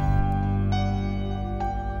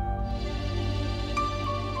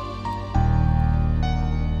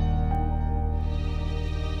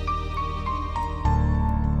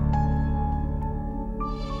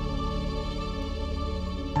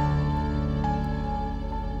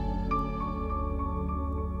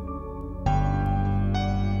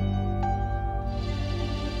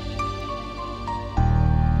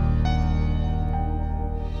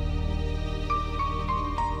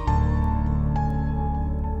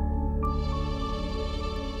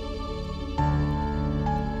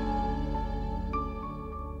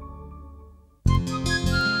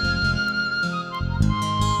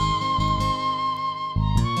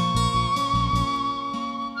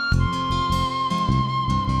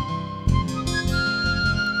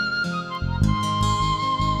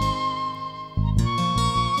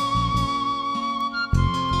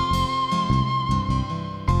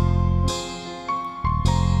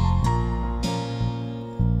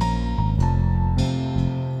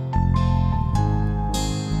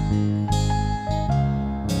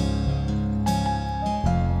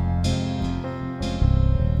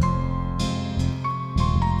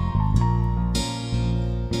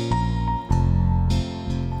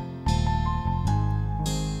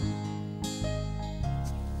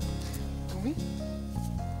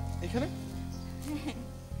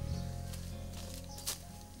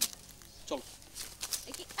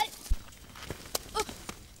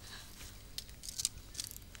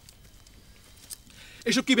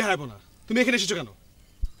 এসব কি বেহায়াপনা? তুমি এখানে এসেছো কেন?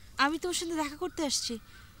 আমি তোমার সাথে দেখা করতে আসছি,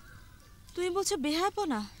 তুমি বলছো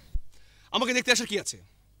বেহায়াপনা? আমাকে দেখতে আসার কি আছে?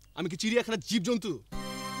 আমি কি চিড়িয়াখানার জীবজন্তু?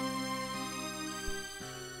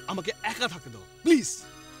 আমাকে একা থাকতে দাও প্লিজ,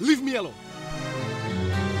 লিভ মি অ্যালোন।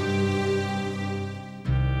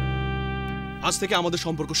 আজ থেকে আমাদের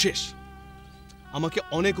সম্পর্ক শেষ। আমাকে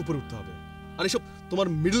অনেক উপরে উঠতে হবে, আর এসব তোমার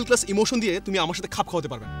মিডল ক্লাস ইমোশন দিয়ে তুমি আমার সাথে খাপ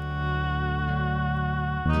খাওয়াতে পারবে না।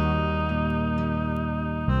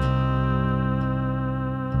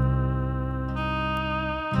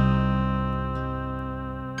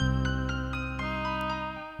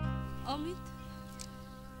 অমিত,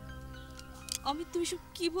 অমিত তুমি সব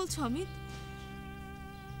কি বলছো? অমিত,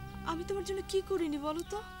 আমি তোমার জন্য কি করিনি বলো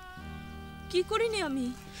তো? কি করিনি আমি?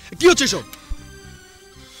 কি হচ্ছে সব?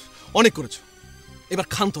 অনেক করেছো, এবার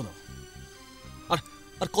ক্ষান্ত নাও। আর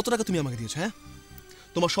আর কত টাকা তুমি আমাকে দিয়েছো? হ্যাঁ,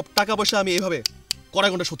 তোমার সব টাকা পয়সা আমি এইভাবে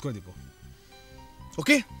কড়াই ঘন্টা শোধ করে দিব,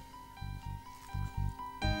 ওকে?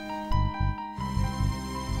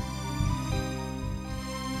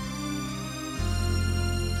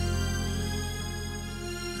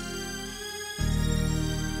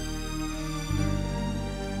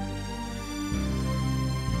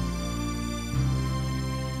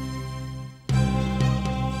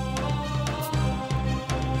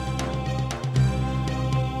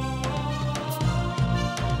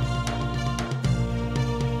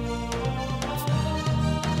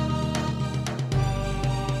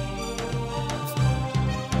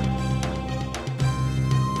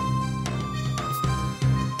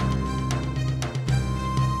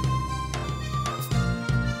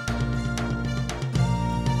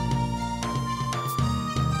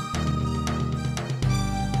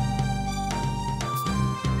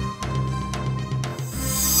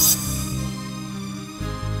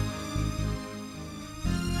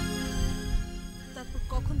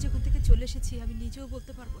 চলে এসেছি আমি নিজেও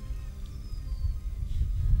বলতে পারবো না।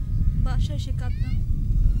 বাসায় এসে কাঁদলাম,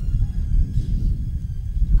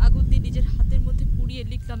 আগুন দিয়ে নিজের হাতের মধ্যে পুড়িয়ে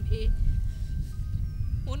লিখলাম এ।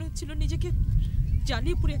 মনে হচ্ছিল নিজেকে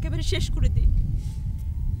জ্বালিয়ে পুড়ে একেবারে শেষ করে দিই।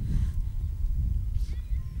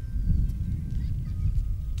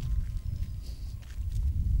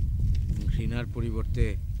 ঘৃণার পরিবর্তে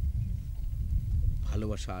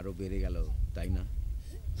ভালোবাসা আরো বেড়ে গেল, তাই না?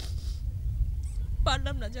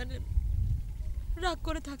 পারলাম না, জানেন, রাগ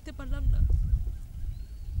করে থাকতে পারলাম না।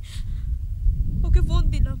 ওকে ফোন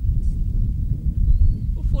দিলাম,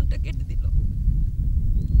 ও ফোনটা কেটে দিল।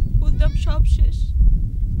 বুঝলাম সব শেষ।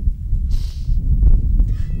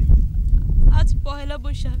 আজ পহেলা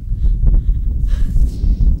বৈশাখ।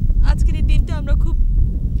 আজকের এই দিনটা আমরা খুব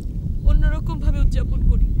অন্যরকম ভাবে উদযাপন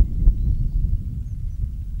করি।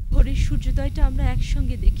 ভোরের সূর্যোদয়টা আমরা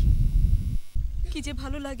একসঙ্গে দেখি, কি যে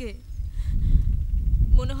ভালো লাগে।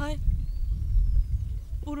 মনে হয়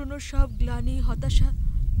পুরনো সব গ্লানি হতাশা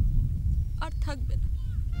আর থাকবে না।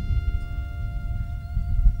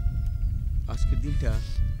 আজকের দিনটা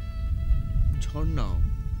ঝর্ণাও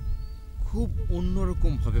খুব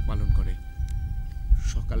অন্যরকম ভাবে পালন করে।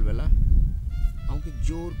 সকালবেলা আমাকে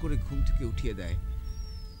জোর করে ঘুম থেকে উঠিয়ে দেয়।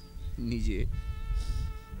 নিজে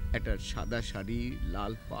একটা সাদা শাড়ি,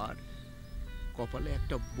 লাল পাড়, কপালে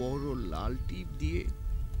একটা বড় লাল টিপ দিয়ে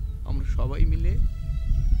আমরা সবাই মিলে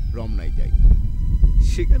রমনায় যাই।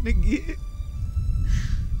 সেখানে গিয়ে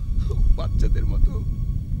বাচ্চাদের মতো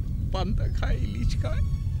পান্তা খায়, ইলিশ খায়,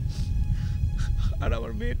 আর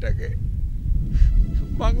আমার মেয়েটাকে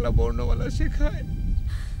বাংলা বর্ণমালা শেখায়,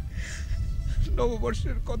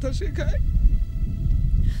 নববর্ষের কথা শেখায়।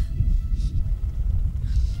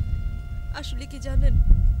 আসলে কি জানেন,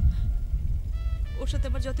 ওর সাথে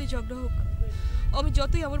আমার যতই ঝগড়া হোক, আমি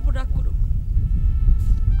যতই আমার উপর রাগ করুক,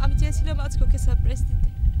 আমি চেয়েছিলাম আজকে ওকে সারপ্রাইজ দিতে।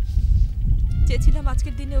 চেয়েছিলাম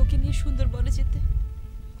আজকের দিনে ওকে নিয়ে সুন্দরবনে যেতে,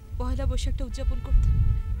 পয়লা বৈশাখটা উদযাপন করতে।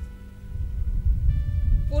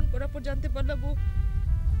 ফোন করার পর জানতে পারলাম ও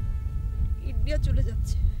ইন্ডিয়া চলে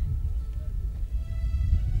যাচ্ছে।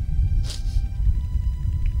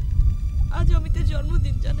 আজ অমিতের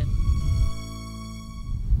জন্মদিন, জানেন?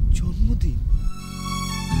 জন্মদিন?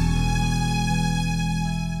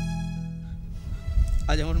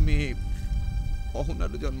 আজ আমার মেয়ে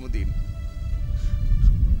অহনারও জন্মদিন।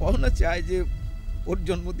 অহনা চায় যে ওর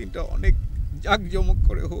জন্মদিনটা অনেক জাঁকজমক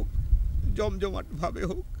করে হোক, জমজমাট ভাবে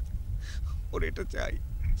হোক। ওর এটা চাই,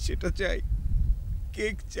 সেটা চাই,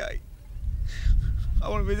 কেক চাই।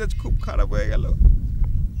 আমার মেজাজ খুব খারাপ হয়ে গেল।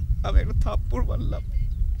 আমি একটা থাপ্পড় মারলাম।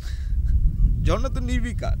 ঝর্ণা তো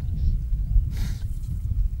নির্বিকার,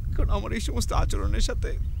 কারণ আমার এই সমস্ত আচরণের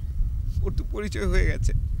সাথে ওর তো পরিচয় হয়ে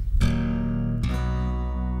গেছে।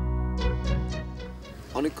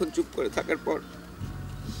 অনেকক্ষণ চুপ করে থাকার পর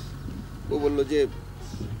ও বলল যে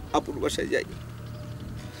আপুর বাসায় যাই।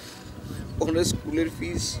 ওখানে স্কুলের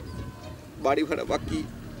ফিস, বাড়ি ভাড়া বাকি,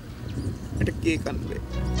 একটা কেক আনবে।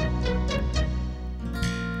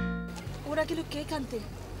 ওরা গেল কেক আনতে,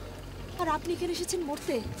 আর আপনি এখানে এসেছেন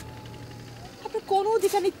মরতে। আপনার কোনো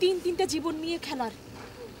অধিকার নেই তিনটা জীবন নিয়ে খেলার।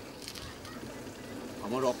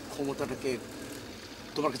 আমার অক্ষমতাটাকে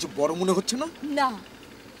তোমার কাছে বড় মনে হচ্ছে না? না,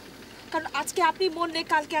 কারণ আজকে আপনি মরলে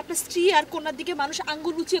কালকে আপনার স্ত্রী আর কন্যার দিকে মানুষ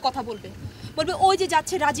আঙ্গুল উঁচিয়ে কথা বলবে। বলবে ওই যে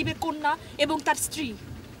যাচ্ছে রাজীবের কন্যা এবং তার স্ত্রী,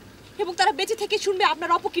 এবং তারা বেঁচে থেকে শুনবে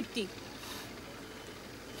আপনার অপকীর্তি।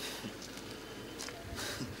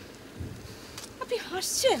 আপনি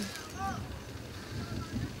হাসছেন?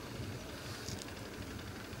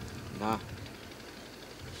 না,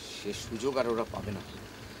 সে সুযোগ আর ওরা পাবে না,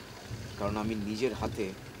 কারণ আমি নিজের হাতে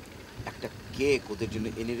একটা কেক ওদের জন্য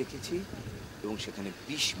এনে রেখেছি এবং সেখানে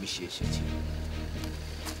বিষ মিশিয়ে এসেছি।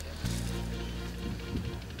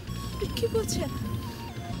 কি বলছেন?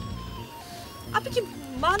 আপনি কি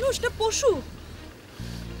মানুষ না পশু?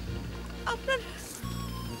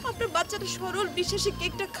 আপনার বাচ্চাটা সরল বিশ্বাসে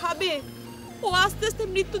কেকটা খাবে, ও আস্তে আস্তে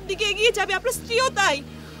মৃত্যুর দিকে এগিয়ে যাবে, আপনার স্ত্রীও তাই।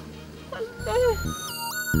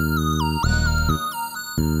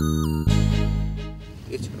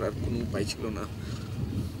 এছাড়া আর কোনো উপায় ছিল না।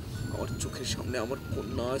 আমার চোখের সামনে আমার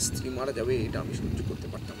কন্যা স্ত্রী মারা যাবে, এটা আমি সহ্য করতে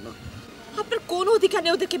পারতাম না। আপনার কোনো অধিকার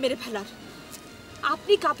নেই ওদেরকে মেরে ফেলার।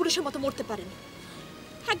 আপনি কাপুরুষের মতো মরতে পারেন।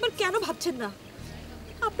 একবার কেন ভাবছেন না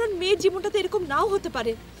আপনার মেয়ের জীবনটা তো এরকম নাও হতে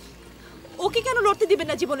পারে? ওকে কেন লড়তে দিবেন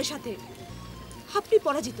না জীবনের সাথে? আপনি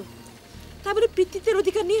পরাজিত, তারপরে পিতৃত্বের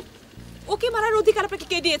অধিকার নিয়ে ওকে মারার অধিকার আপনাকে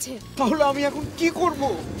কে দিয়েছে? তাহলে আমি এখন কি করব?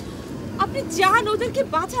 আপনি যান, ওদেরকে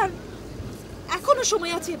বাঁচান, এখনো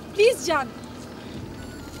সময় আছে, প্লিজ যান।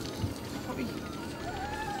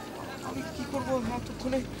 আমি কি করব?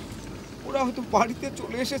 এতক্ষণে ওরা হয়তো বাড়িতে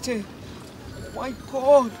চলে এসেছে। মাই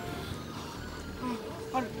গড!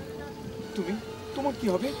 আর তোমার কি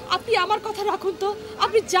হবে? আপনি আমার কথা রাখুন তো,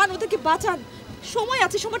 আপনি যান, ওদেরকে বাঁচান। সময়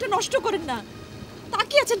আছে, সময়টা নষ্ট করেন না।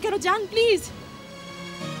 তাকিয়ে আছেন কেন? যান প্লিজ।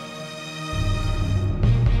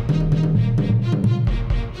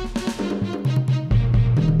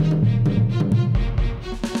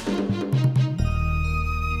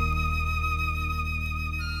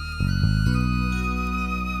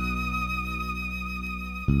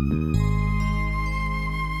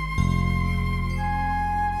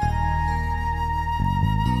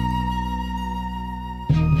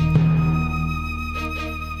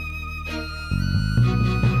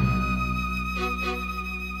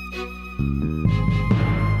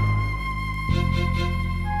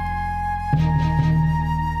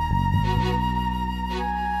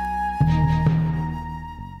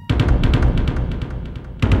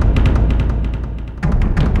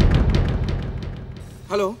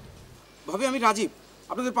 হ্যালো ভাবি, আমি রাজীব,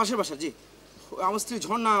 আপনাদের পাশের বাসা। জি, আমার স্ত্রী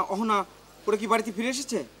ঝর্ণা, অহনা, ওরা কি বাড়িতে ফিরে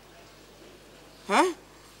এসেছে? হ্যাঁ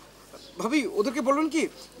ভাবি, ওদেরকে বলবেন কি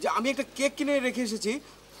যে আমি একটা কেক কিনে রেখে এসেছি,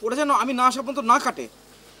 ওরা যেন আমি না আসা পর্যন্ত না কাটে।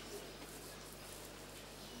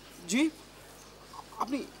 জি,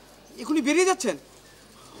 আপনি এখনই বেরিয়ে যাচ্ছেন?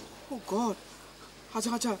 ও গড! আচ্ছা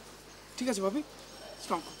আচ্ছা, ঠিক আছে ভাবি,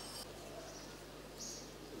 আসসালামু আলাইকুম।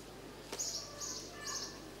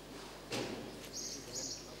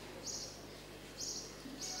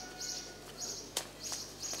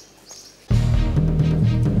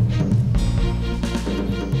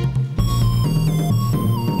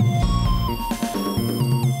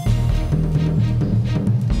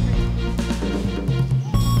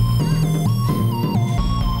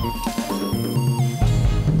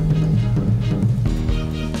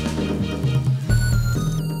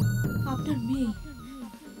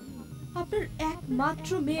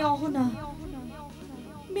 মাত্র মেয়ে অহনা,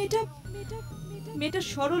 মেয়েটা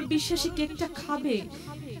সরল বিশ্বাসী কেকটা খাবে,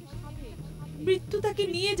 মৃত্যু তাকে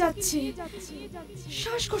নিয়ে যাচ্ছে,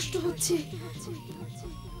 শ্বাসকষ্ট হচ্ছে।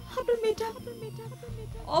 আপনার মেয়েটা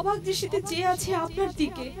অবাক দৃষ্টিতে চেয়ে আছে আপনার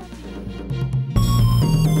দিকে।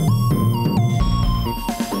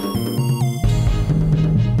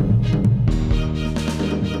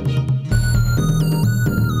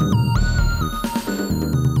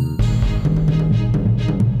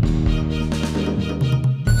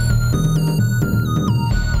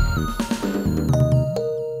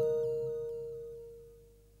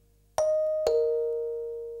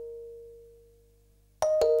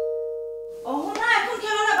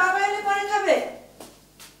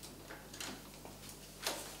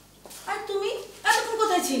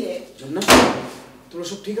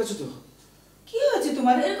 ঠিক আছে তো? কি হয়েছে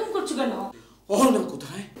তোমার? এরকম করছো কেন? অহনা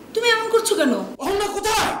কোথায়? তুমি এমন করছো কেন? অহনা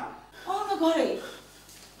কোথায়? অহনা ঘরে।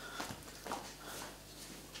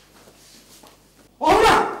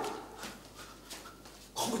 অহনা!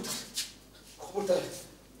 খবরদার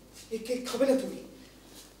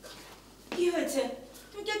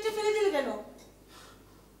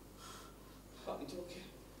আমি তোমাকে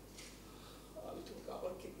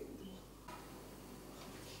আবার কে কিনে দেবো?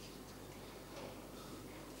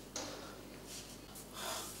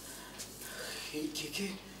 এই কেকে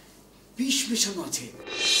বিষ মেশানো আছে।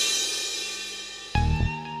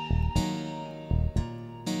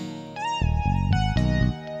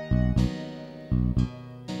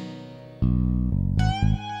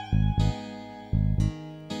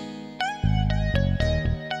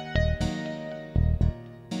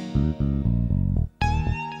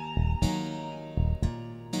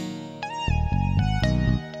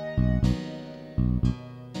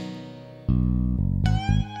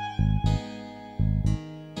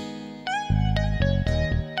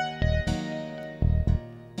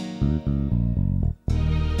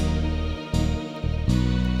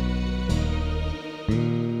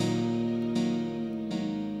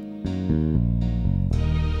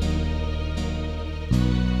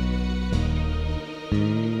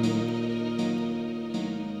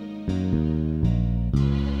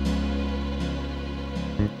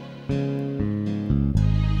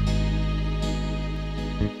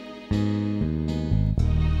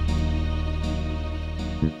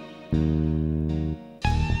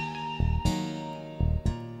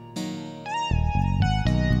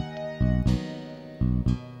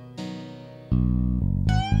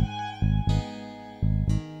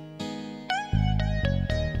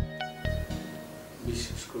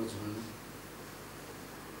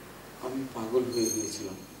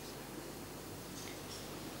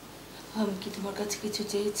 আমি কি তোমার কাছে কিছু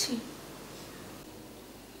চেয়েছি?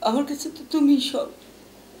 আমার কাছে তো তুমি সব।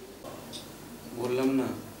 বললাম না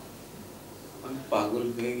আমি পাগল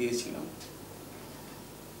হয়ে গিয়েছিলাম।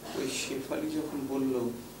 ওই শেফালি যখন বলল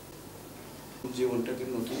জীবনটাকে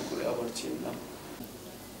নতুন করে আবার চিনলাম।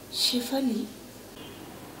 শেফালি?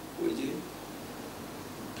 ওই যে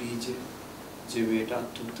ব্রিজে যে মেয়েটা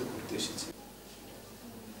আত্মহত্যা করতে এসেছে।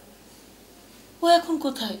 ও এখন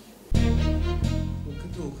কোথায়? ওকে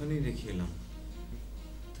তো ওখানেই রেখে এলাম।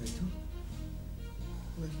 তাই তো?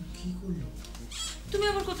 ও এখন কি করলো? তুমি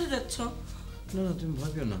আবার কোথায় যাচ্ছ? না না তুমি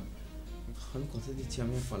ভয় পেও না, আমি কথা দিচ্ছি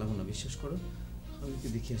আমি আর পালাবো না, বিশ্বাস করো। আমি ওকে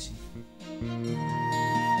দেখে আসি।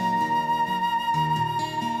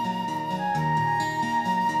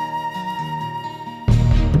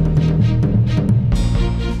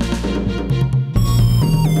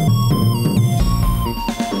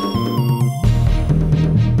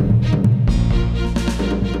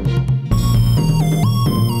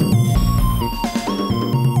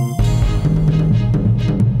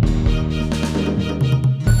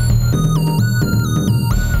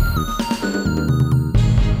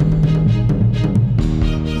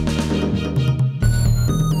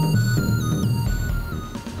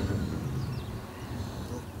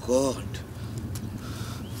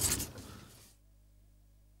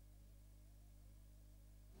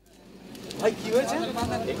 ভাই কি হয়েছে?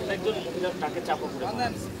 একজন মহিলার ট্রাকে চাপা পড়ে মারা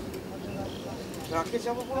গেছে। ট্রাকে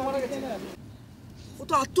চাপা পড়ে মারা গেছে? ও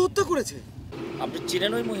তো আত্মহত্যা করেছে। আপনি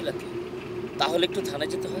চেনেন ওই মহিলাকে? তাহলে একটু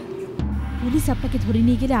থানায় যেতে হয়। পুলিশ আপনাকে ধরে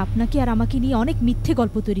নিয়ে গেলে আপনাকে আর আমাকে নিয়ে অনেক মিথ্যে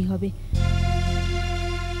গল্প তৈরি হবে।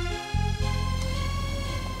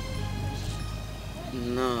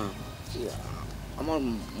 না আমার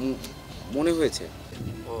মনে হয়েছে।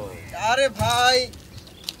 আরে ভাই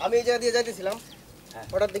আমি এই জায়গা দিয়ে যাইতেছিলাম,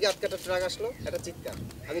 হঠাৎ দিকে আজকে একটা ট্রাক আসলো, একটা চিৎকার,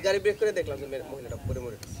 আমি গাড়ি ব্রেক করে দেখলাম যে মহিলাটা পড়ে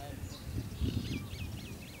মরে গেছে।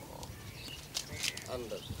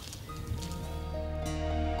 আন্দাজ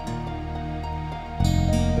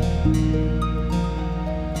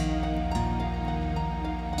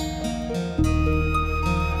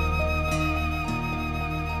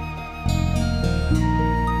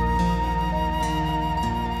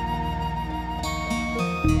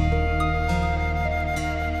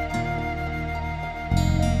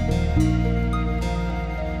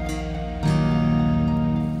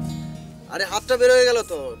আরে হাতটা বের হয়ে গেল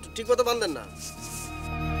তো, ঠিক মতো বাঁধেন না।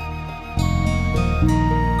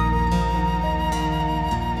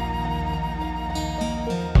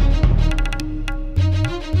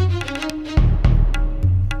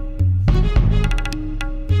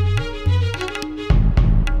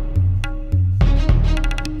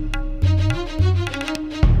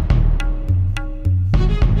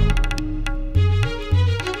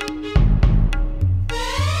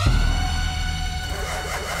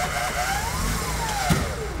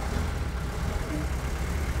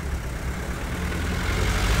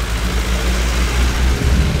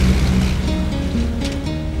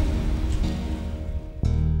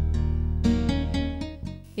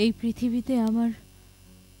 এই পৃথিবীতে আমার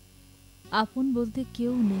আপন বলতে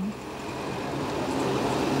কেউ নেই।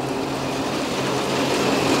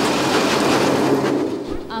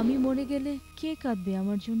 আমি মরে গেলে কে কাঁদবে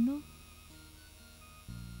আমার জন্য?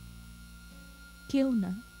 কেউ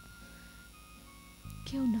না,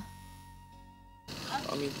 কেউ না।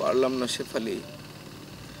 আমি পারলাম না শেফালি,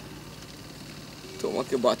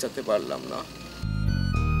 তোমাকে বাঁচাতে পারলাম না।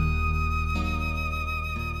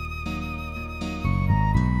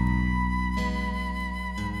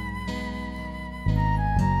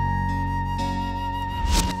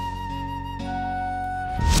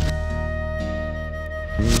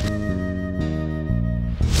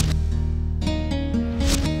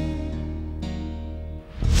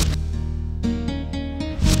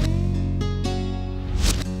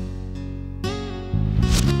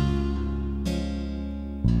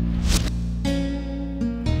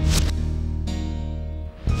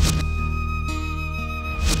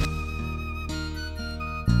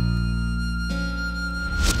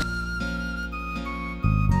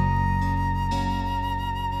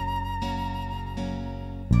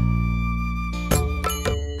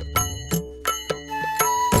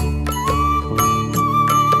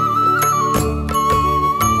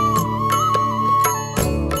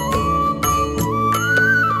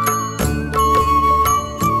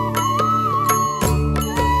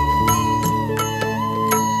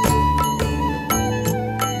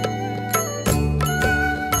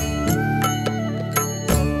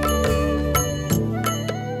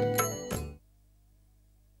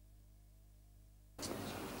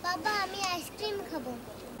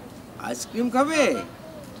 আইসক্রিম খাবে?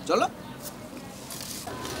 চলো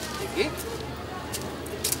দেখি।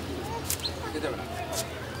 খেতে হবে না।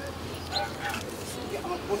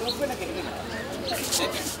 আমার মনে হবে না খেতে না।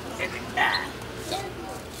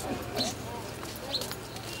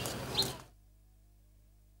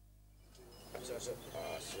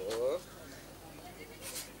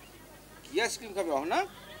 কি আইসক্রিম খাবে না?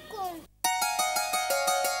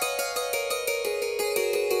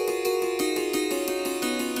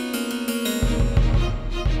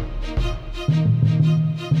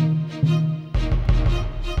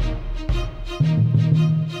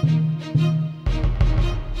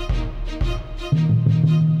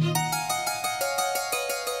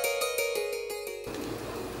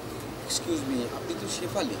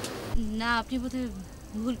 না, আপনি বোধহয়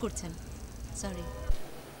ভুল করছেন। সরি।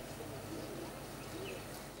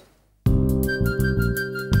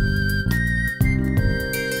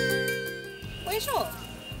 এসো।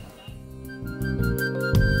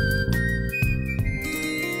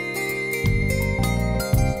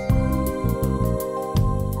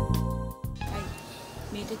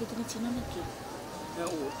 মেয়েটাকে তুমি চেনো নাকি? হ্যাঁ,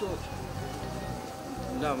 ও তো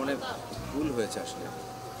না, মানে ভুল হয়েছে আসলে।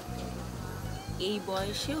 এই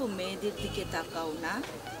বয়সেও মেয়েদের দিকে তাকাও না,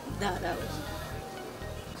 দাঁড়াও।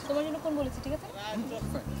 তোমার জন্য কোন বলেছে? ঠিক আছে।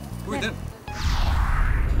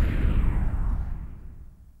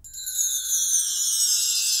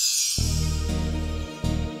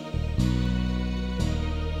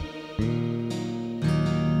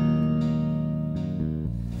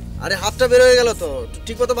 আরে হাতটা বের হয়ে গেল তো,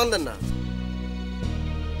 ঠিক মতো বাঁধেন না।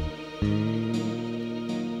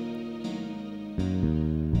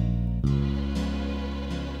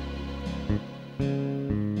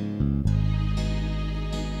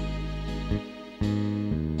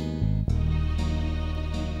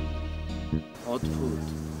 অদ্ভুত,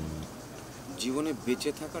 জীবনে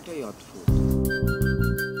বেঁচে থাকাটাই অদ্ভুত।